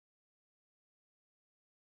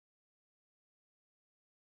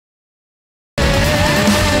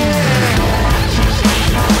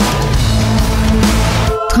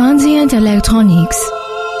transient electronics.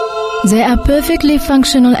 They are perfectly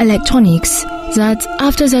functional electronics that,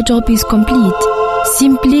 after their job is complete,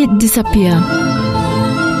 simply disappear.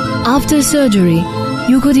 After surgery,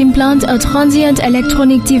 you could implant a transient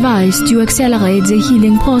electronic device to accelerate the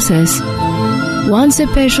healing process. Once the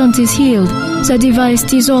patient is healed, the device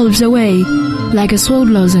dissolves away, like a throat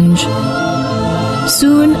lozenge.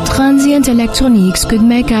 Soon, transient electronics could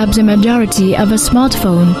make up the majority of a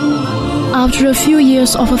smartphone. After a few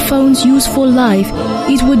years of a phone's useful life,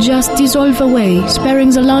 it would just dissolve away, sparing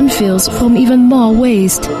the landfills from even more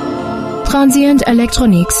waste. Transient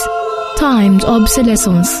electronics, timed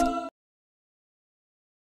obsolescence.